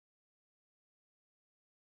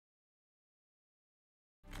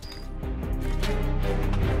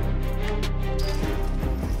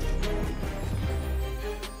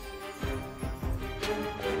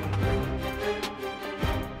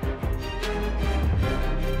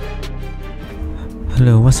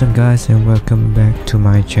Hello, what's up guys, and welcome back to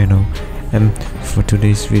my channel. And for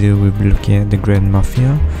today's video we'll be looking at the Grand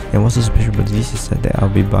Mafia. And what's so special about this is that I'll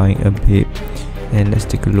be buying a babe, and let's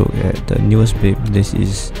take a look at the newest babe. This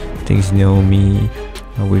is, I think it's Naomi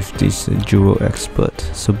with this jewel expert.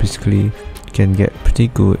 So basically you can get pretty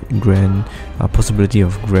good grand possibility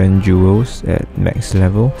of grand jewels at max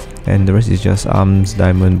level, and the rest is just arms,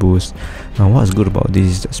 diamond boost. What's good about this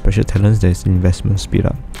is the special talents. There's investment speed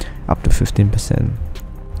up to 15%.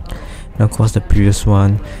 Now of course the previous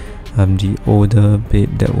one, the older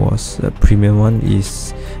babe that was a premium one,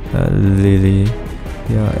 is Lily.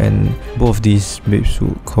 Yeah, and both these babes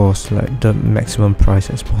would cost like the maximum price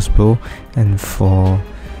as possible. And for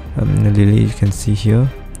Lily, you can see here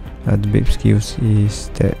the babe skills is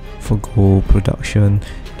that for gold production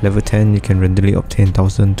level 10 you can readily obtain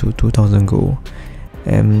 1000 to 2000 gold.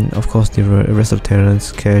 And of course the rest of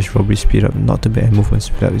talents, cash, robbery speed up, not too bad, and movement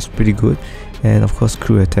speed up is pretty good. And of course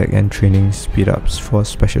crew attack and training speed ups for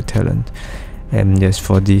special talent. And yes,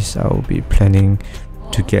 for this I will be planning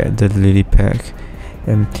to get the Lily pack.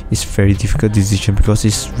 And it's very difficult decision because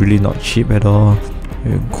it's really not cheap at all,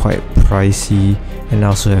 quite pricey. And I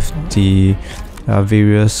also have the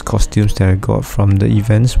various costumes that I got from the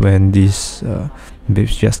events when these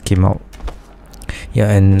babes just came out.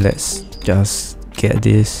 Yeah, and let's just get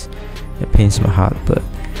this. It pains my heart, but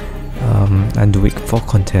I'm doing it for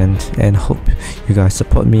content, and hope you guys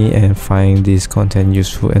support me and find this content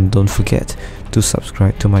useful. And don't forget to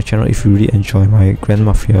subscribe to my channel if you really enjoy my Grand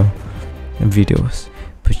Mafia videos.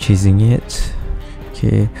 Purchasing it.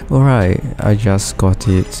 Okay, alright, I just got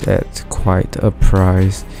it at quite a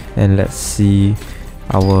price, and let's see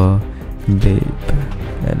our babe,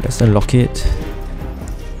 and let's unlock it.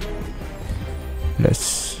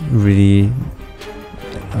 Let's really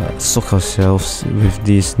soak ourselves with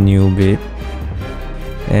this new babe.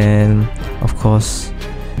 And of course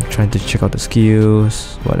trying to check out the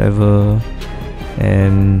skills, whatever,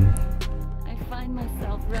 and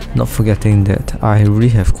not forgetting that I really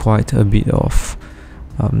have quite a bit of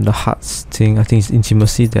the hearts thing. I think it's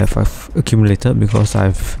intimacy that I've accumulated because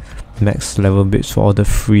I've max level babes for all the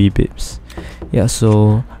free babes. Yeah,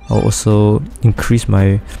 so I'll also increase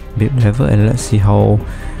my babe level, and let's see how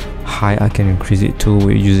high I can increase it to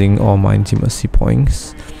using all my intimacy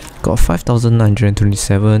points. Got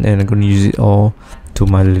 5927, and I'm gonna use it all to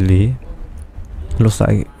my Lily. Looks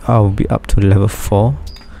like I'll be up to level 4.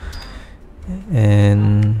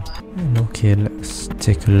 And okay, let's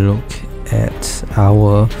take a look at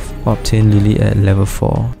our obtain Lily at level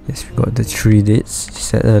 4. Yes, we got the 3 dates.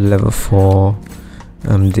 It's at a level 4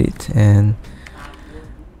 date, and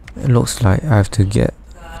it looks like I have to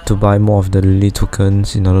buy more of the Lily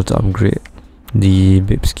tokens in order to upgrade the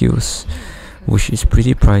babe skills, which is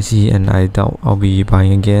pretty pricey, and I doubt I'll be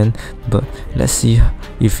buying again. But let's see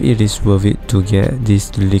if it is worth it to get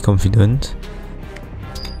this Lily confident.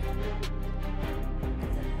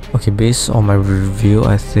 Okay, based on my review,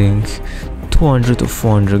 I think 200 to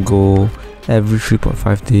 400 gold every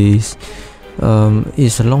 3.5 days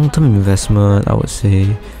is a long-term investment. I would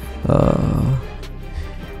say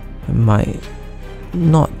it might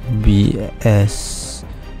not be as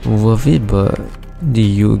worth it, but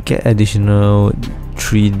you get additional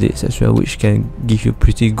 3 days as well, which can give you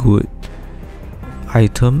pretty good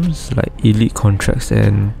items like elite contracts,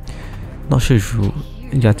 and not sure if you,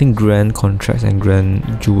 yeah, I think grand contracts and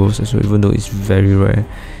grand jewels as well, even though it's very rare.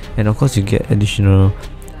 And of course you get additional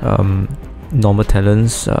normal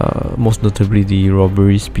talents, most notably the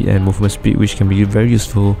robbery speed and movement speed, which can be very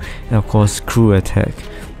useful, and of course crew attack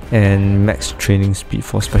and max training speed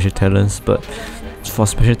for special talents. But for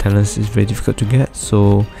special talents it's very difficult to get,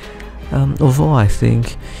 so overall I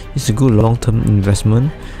think it's a good long-term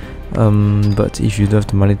investment. But if you don't have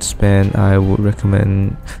the money to spend, I would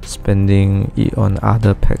recommend spending it on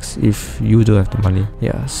other packs if you do have the money.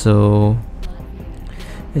 Yeah, so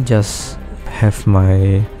I just have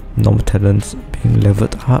my normal talents being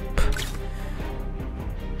leveled up,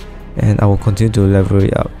 and I will continue to level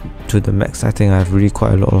it up to the max. I think I have really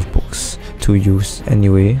quite a lot of books to use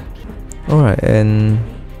anyway. Alright, and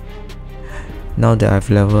now that I've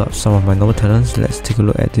leveled up some of my normal talents, let's take a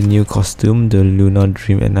look at the new costume, the Lunar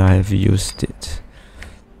Dream, and I have used it.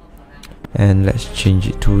 And let's change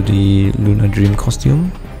it to the Lunar Dream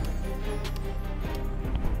costume.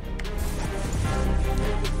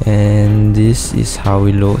 And this is how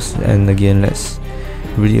it looks, and again let's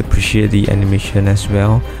really appreciate the animation as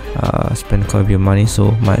well. Spend quite a bit of money,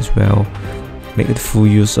 so might as well make the full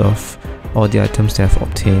use of all the items that I've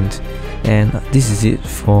obtained. And this is it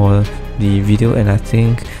for the video, and I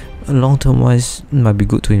think long term wise it might be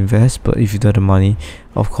good to invest, but if you don't have the money,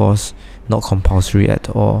 of course not compulsory at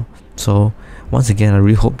all. So once again, I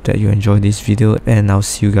really hope that you enjoyed this video, and I'll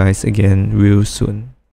see you guys again real soon.